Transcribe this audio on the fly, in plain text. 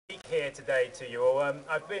here today to you all.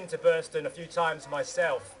 I've been to Burston a few times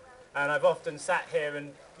myself, and I've often sat here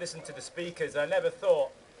and listened to the speakers. I never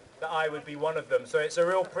thought that I would be one of them, so it's a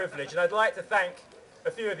real privilege. And I'd like to thank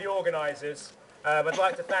a few of the organisers. I'd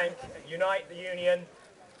like to thank Unite the Union,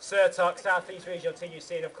 SERTUC, South East Regional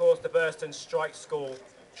TUC, and of course the Burston Strike School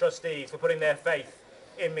trustees for putting their faith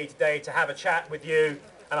in me today to have a chat with you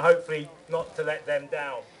and hopefully not to let them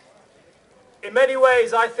down. In many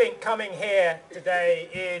ways, I think coming here today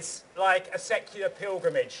is like a secular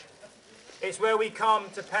pilgrimage. It's where we come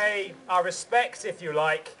to pay our respects, if you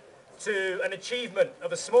like, to an achievement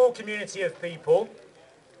of a small community of people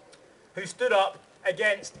who stood up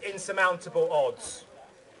against insurmountable odds.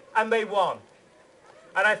 And they won.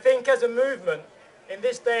 And I think as a movement, in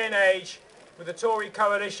this day and age, with the Tory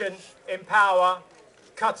coalition in power,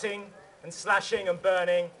 cutting and slashing and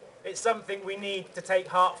burning, it's something we need to take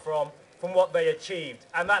heart from what they achieved.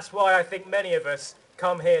 And that's why I think many of us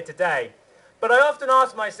come here today. But I often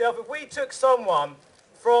ask myself, if we took someone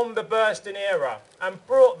from the Burston era and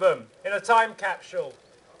brought them in a time capsule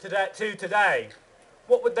to today,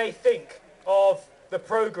 what would they think of the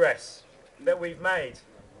progress that we've made?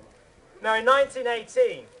 Now in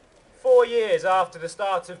 1918, 4 years after the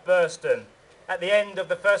start of Burston, at the end of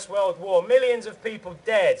the First World War, millions of people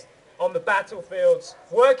dead on the battlefields,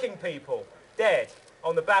 working people dead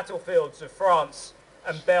on the battlefields of France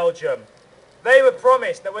and Belgium. They were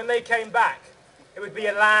promised that when they came back, it would be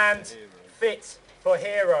a land fit for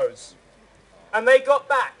heroes. And they got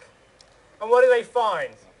back. And what do they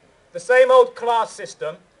find? The same old class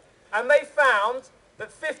system. And they found that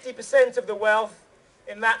 50% of the wealth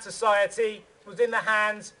in that society was in the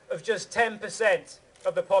hands of just 10%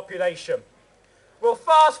 of the population. Well,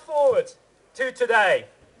 fast forward to today,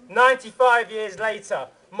 95 years later,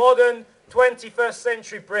 modern 21st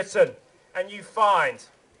century Britain, and you find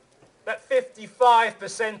that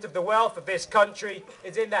 55% of the wealth of this country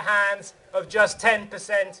is in the hands of just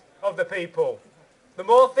 10% of the people. The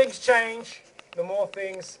more things change, the more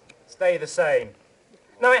things stay the same.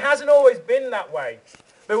 Now, it hasn't always been that way.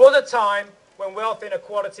 There was a time when wealth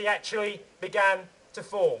inequality actually began to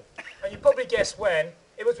fall. And you probably guess when.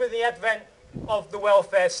 It was with the advent of the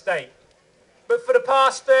welfare state. But for the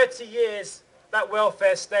past 30 years, that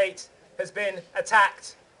welfare state has been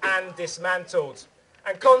attacked and dismantled.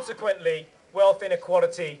 And consequently, wealth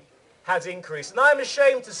inequality has increased. And I'm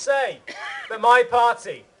ashamed to say that my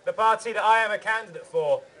party, the party that I am a candidate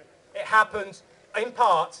for, it happened in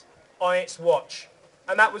part on its watch.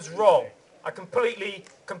 And that was wrong. I completely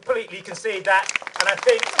concede that. And I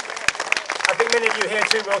think many of you here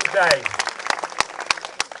too will today.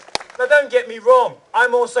 Now don't get me wrong,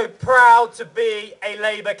 I'm also proud to be a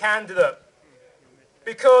Labour candidate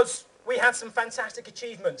because we had some fantastic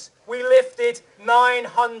achievements. We lifted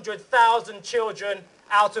 900,000 children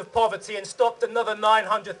out of poverty and stopped another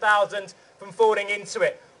 900,000 from falling into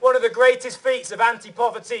it. One of the greatest feats of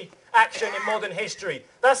anti-poverty action in modern history.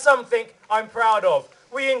 That's something I'm proud of.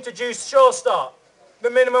 We introduced Sure Start, the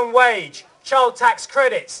minimum wage, child tax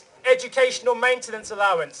credits, educational maintenance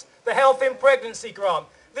allowance, the health in pregnancy grant.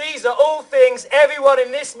 These are all things everyone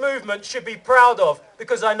in this movement should be proud of,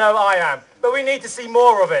 because I know I am. But we need to see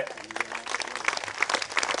more of it.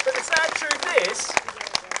 But the sad truth is,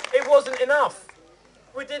 it wasn't enough.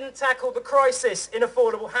 We didn't tackle the crisis in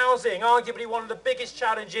affordable housing, arguably one of the biggest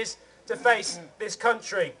challenges to face this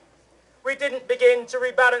country. We didn't begin to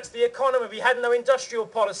rebalance the economy. We had no industrial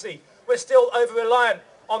policy. We're still over-reliant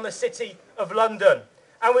on the City of London.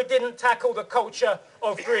 And we didn't tackle the culture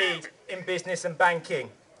of greed in business and banking.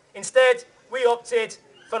 Instead, we opted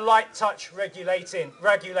for light touch regulation,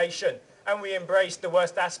 and we embraced the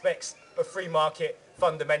worst aspects of free market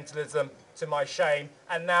fundamentalism, to my shame,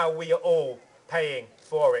 and now we are all paying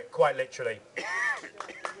for it, quite literally.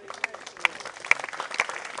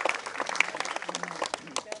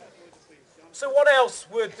 So what else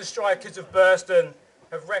would the strikers of Burston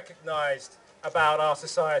have recognised about our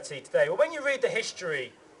society today? Well, when you read the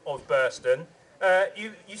history of Burston,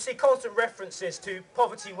 you see constant references to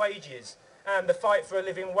poverty wages and the fight for a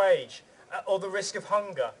living wage, or the risk of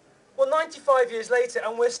hunger. Well, 95 years later,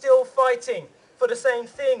 and we're still fighting for the same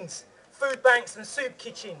things. Food banks and soup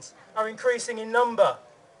kitchens are increasing in number,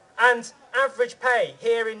 and average pay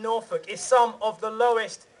here in Norfolk is some of the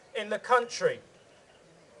lowest in the country.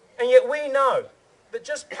 And yet we know that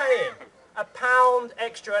just paying £1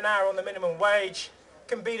 extra an hour on the minimum wage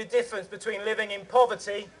can be the difference between living in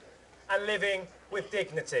poverty and living with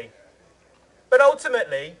dignity. But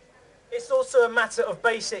ultimately, it's also a matter of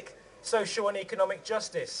basic social and economic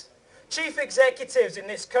justice. Chief executives in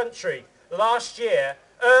this country last year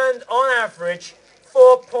earned on average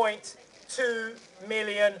 £4.2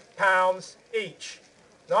 million each.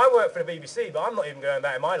 Now, I work for the BBC, but I'm not even going to earn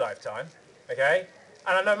that in my lifetime, okay?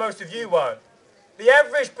 And I know most of you won't. The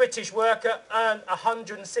average British worker earned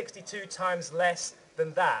 162 times less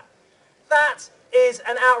than that. That is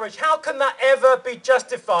an outrage. How can that ever be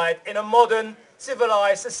justified in a modern,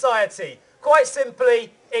 civilised society? Quite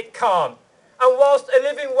simply, it can't. And whilst a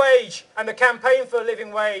living wage and the campaign for a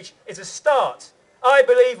living wage is a start, I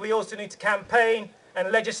believe we also need to campaign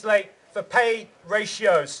and legislate for pay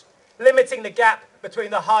ratios, limiting the gap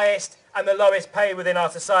between the highest and the lowest pay within our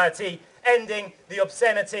society, ending the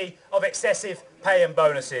obscenity of excessive pay and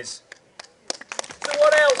bonuses. So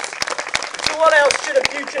what else should a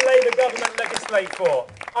future Labour government legislate for?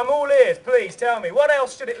 I'm all ears, please tell me. What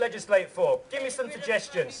else should it legislate for? Give me some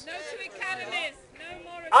suggestions. No to academies. No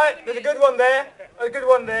more academies. There's a good one there. A good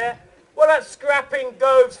one there. What about scrapping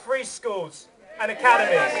Gove's free schools and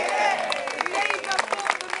academies?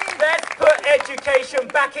 Let's put education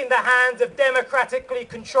back in the hands of democratically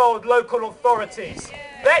controlled local authorities.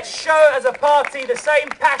 Let's show as a party the same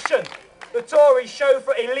passion the Tories show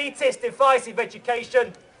for elitist, divisive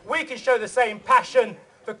education. We can show the same passion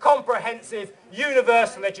for comprehensive,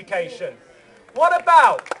 universal education. What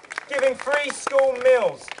about giving free school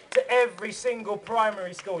meals to every single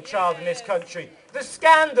primary school child in this country? The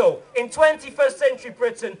scandal in 21st century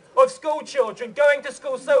Britain of school children going to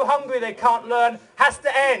school so hungry they can't learn has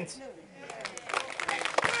to end.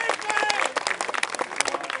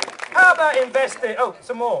 How about investing? Oh,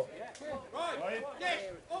 some more. Right. Yes,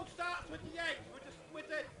 all starts with the eggs, with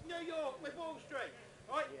the New York, with Wall Street.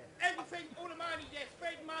 Right? Everything, all the money, they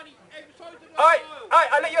spend money, every side of the world.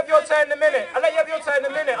 I'll let you have your turn in a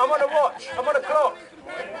minute. I'm on a watch. I'm on a clock.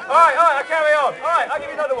 Alright, I'll carry on. Alright, I'll give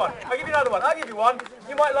you another one. I'll give you one.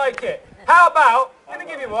 You might like it. How about, let me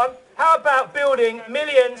give you one. How about building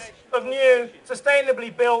millions of new,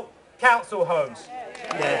 sustainably built council homes?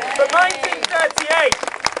 Yeah. From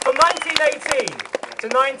 1918 to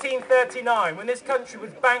 1939, when this country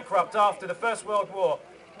was bankrupt after the First World War,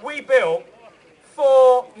 we built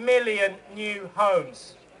 4 million new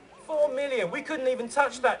homes. 4 million. We couldn't even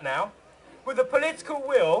touch that now. With the political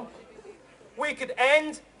will, we could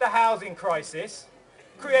end the housing crisis,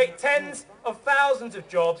 create tens of thousands of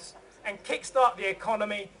jobs, and kickstart the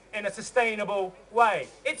economy in a sustainable way.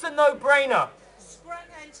 It's a no-brainer. Scrap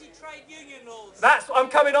anti-trade union laws. I'm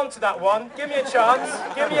coming on to that one. Give me a chance.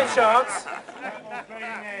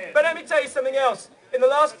 But let me tell you something else. In the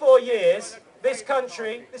last 4 years, this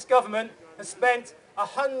country, this government, has spent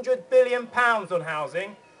 £100 billion on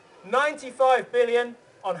housing, 95 billion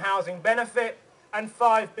on housing benefit, and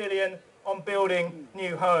 5 billion on building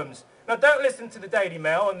new homes. Now, don't listen to the Daily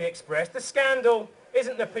Mail and the Express. The scandal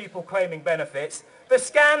isn't the people claiming benefits. The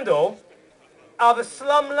scandal are the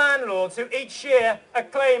slum landlords who each year are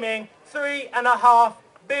claiming £3.5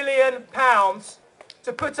 billion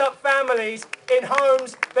to put up families in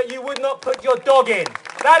homes that you would not put your dog in.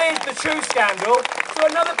 That is the true scandal. So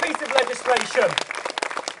another piece of legislation.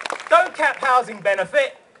 Don't cap housing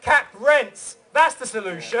benefit, cap rents. That's the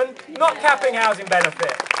solution, not capping housing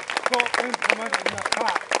benefit.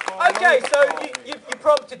 Okay, so you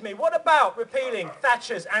prompted me. What about repealing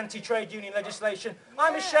Thatcher's anti-trade union legislation?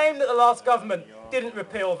 I'm ashamed that the last government didn't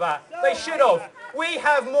repeal that. They should have. We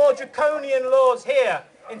have more draconian laws here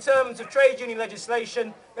in terms of trade union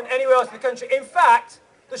legislation than anywhere else in the country. In fact,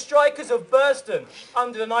 the strikers of Burston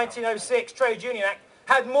under the 1906 Trade Union Act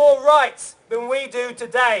had more rights than we do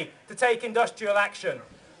today to take industrial action.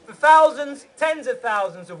 The thousands, tens of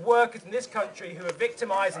thousands of workers in this country who are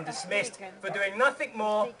victimised and dismissed for doing nothing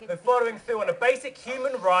more than following through on a basic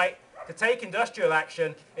human right to take industrial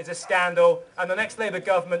action is a scandal, and the next Labour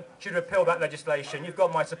government should repeal that legislation. You've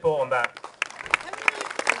got my support on that.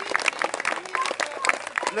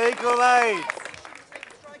 Legal aid.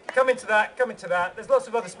 Coming to that. There's lots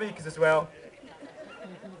of other speakers as well.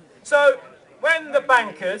 So, when the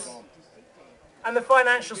bankers and the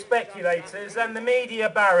financial speculators and the media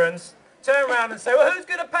barons turn around and say, well, who's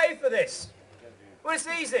going to pay for this? Well, it's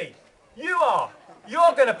easy. You are.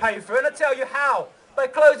 You're going to pay for it, and I'll tell you how. By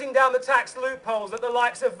closing down the tax loopholes that the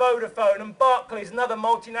likes of Vodafone and Barclays and other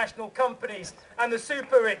multinational companies and the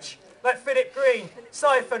super rich, like Philip Green,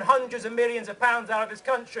 siphon hundreds of millions of pounds out of this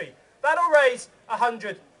country. That'll raise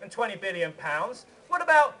 £120 billion. What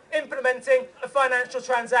about implementing a financial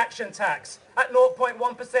transaction tax at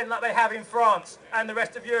 0.1% like they have in France and the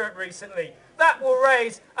rest of Europe recently? That will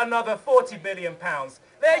raise another £40 billion.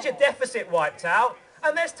 There's your deficit wiped out.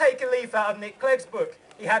 And let's take a leaf out of Nick Clegg's book.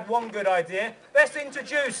 He had one good idea. Let's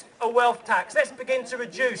introduce a wealth tax. Let's begin to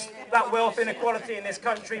reduce that wealth inequality in this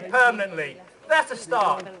country permanently. That's a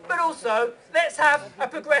start. But also, let's have a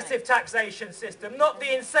progressive taxation system, not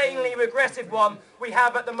the insanely regressive one we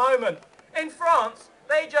have at the moment. In France,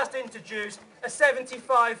 they just introduced a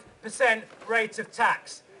 75% rate of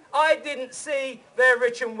tax. I didn't see their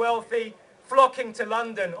rich and wealthy flocking to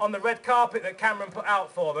London on the red carpet that Cameron put out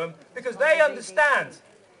for them, because they understand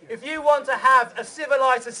if you want to have a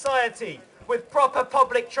civilised society with proper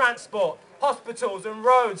public transport, hospitals and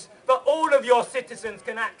roads that all of your citizens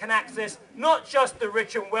can access, not just the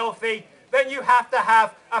rich and wealthy, then you have to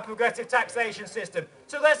have a progressive taxation system.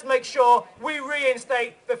 So let's make sure we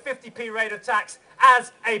reinstate the 50p rate of tax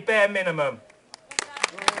as a bare minimum.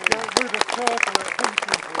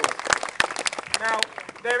 Now,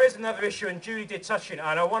 there is another issue, and Julie did touch on it,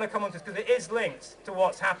 and I want to come on to this because it is linked to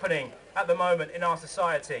what's happening at the moment in our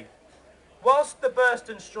society. Whilst the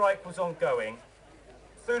Burston strike was ongoing,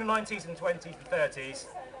 through the 19s and 20s and 30s,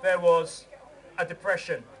 there was a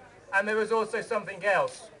depression. And there was also something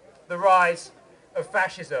else, the rise of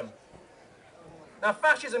fascism. Now,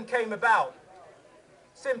 fascism came about,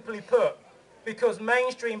 simply put, because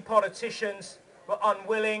mainstream politicians were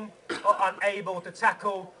unwilling or unable to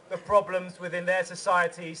tackle the problems within their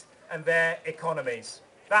societies and their economies.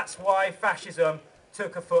 That's why fascism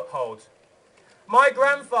took a foothold. My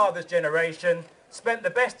grandfather's generation spent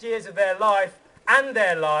the best years of their life and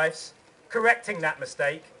their lives correcting that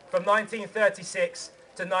mistake from 1936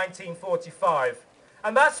 to 1945.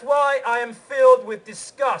 And that's why I am filled with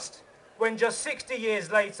disgust when just 60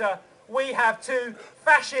 years later we have two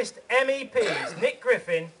fascist MEPs, Nick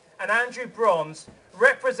Griffin and Andrew Bronze,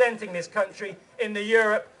 representing this country in the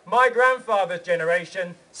Europe my grandfather's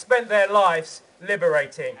generation spent their lives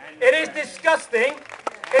liberating. It is disgusting.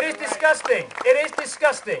 It is disgusting. It is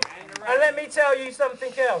disgusting. And let me tell you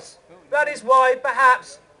something else. That is why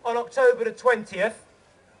perhaps on October the 20th,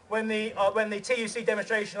 when the TUC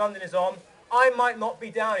demonstration in London is on, I might not be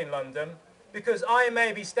down in London because I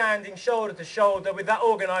may be standing shoulder to shoulder with that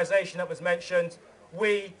organisation that was mentioned,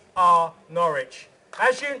 We Are Norwich.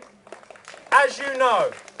 As you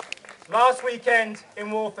know, last weekend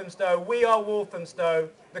in Walthamstow, We Are Walthamstow,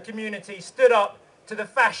 the community stood up to the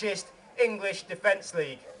fascist English Defence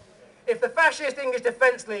League. If the fascist English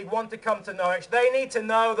Defence League want to come to Norwich, they need to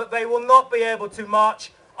know that they will not be able to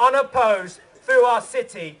march unopposed through our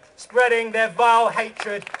city, spreading their vile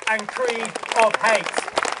hatred and creed of hate.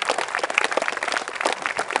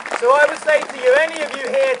 So I would say to you, any of you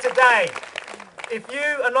here today, if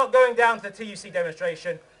you are not going down to the TUC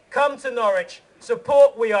demonstration, come to Norwich,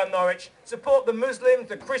 support We Are Norwich, support the Muslims,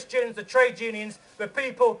 the Christians, the trade unions, the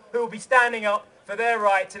people who will be standing up for their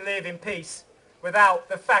right to live in peace without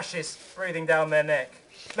the fascists breathing down their neck.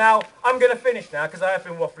 Now, I'm going to finish now because I have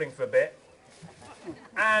been waffling for a bit.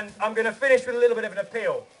 And I'm going to finish with a little bit of an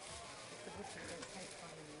appeal.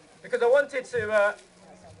 Because I wanted to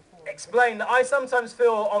explain that I sometimes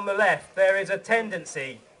feel on the left there is a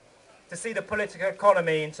tendency to see the political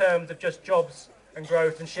economy in terms of just jobs and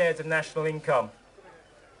growth and shares of national income.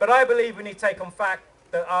 But I believe we need to take on fact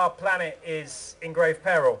that our planet is in grave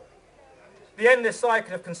peril. The endless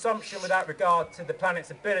cycle of consumption without regard to the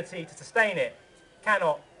planet's ability to sustain it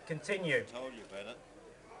cannot continue. Told you better.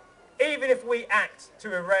 Even if we act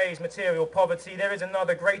to erase material poverty, there is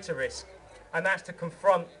another greater risk, and that's to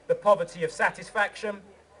confront the poverty of satisfaction,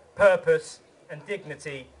 purpose and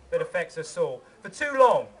dignity that affects us all. For too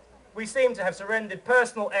long, we seem to have surrendered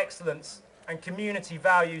personal excellence and community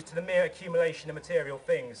values to the mere accumulation of material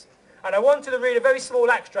things. And I wanted to read a very small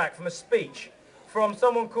extract from a speech from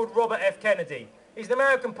someone called Robert F. Kennedy. He's an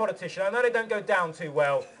American politician. I know they don't go down too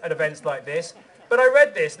well at events like this, but I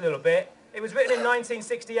read this a little bit. It was written in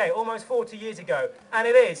 1968, almost 40 years ago, and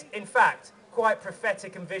it is, in fact, quite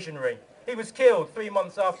prophetic and visionary. He was killed 3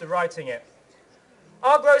 months after writing it.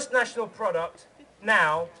 Our gross national product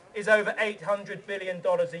now is over $800 billion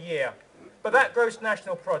a year. But that gross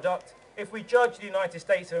national product, if we judge the United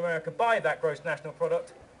States of America by that gross national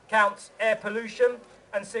product, counts air pollution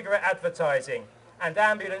and cigarette advertising, and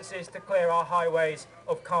ambulances to clear our highways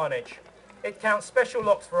of carnage. It counts special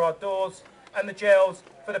locks for our doors and the jails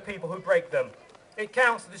for the people who break them. It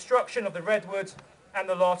counts the destruction of the redwoods and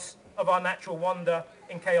the loss of our natural wonder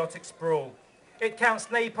in chaotic sprawl. It counts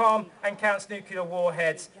napalm and counts nuclear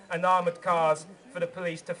warheads and armoured cars for the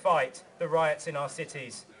police to fight the riots in our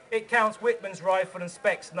cities. It counts Whitman's rifle and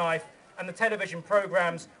Speck's knife and the television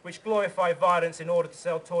programmes which glorify violence in order to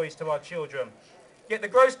sell toys to our children. Yet the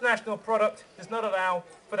gross national product does not allow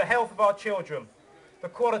for the health of our children, the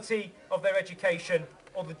quality of their education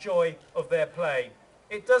or the joy of their play.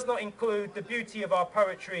 It does not include the beauty of our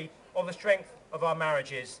poetry or the strength of our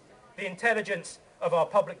marriages, the intelligence of our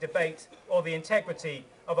public debate or the integrity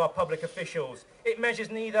of our public officials. It measures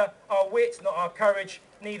neither our wit nor our courage,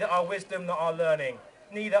 neither our wisdom nor our learning,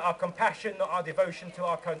 neither our compassion nor our devotion to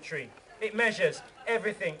our country. It measures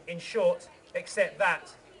everything, in short, except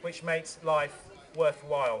that which makes life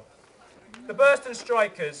worthwhile. The Burston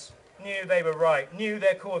strikers knew they were right, knew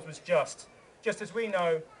their cause was just as we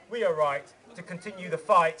know we are right to continue the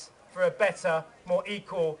fight for a better, more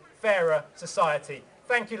equal, fairer society.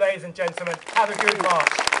 Thank you, ladies and gentlemen. Have a good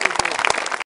march.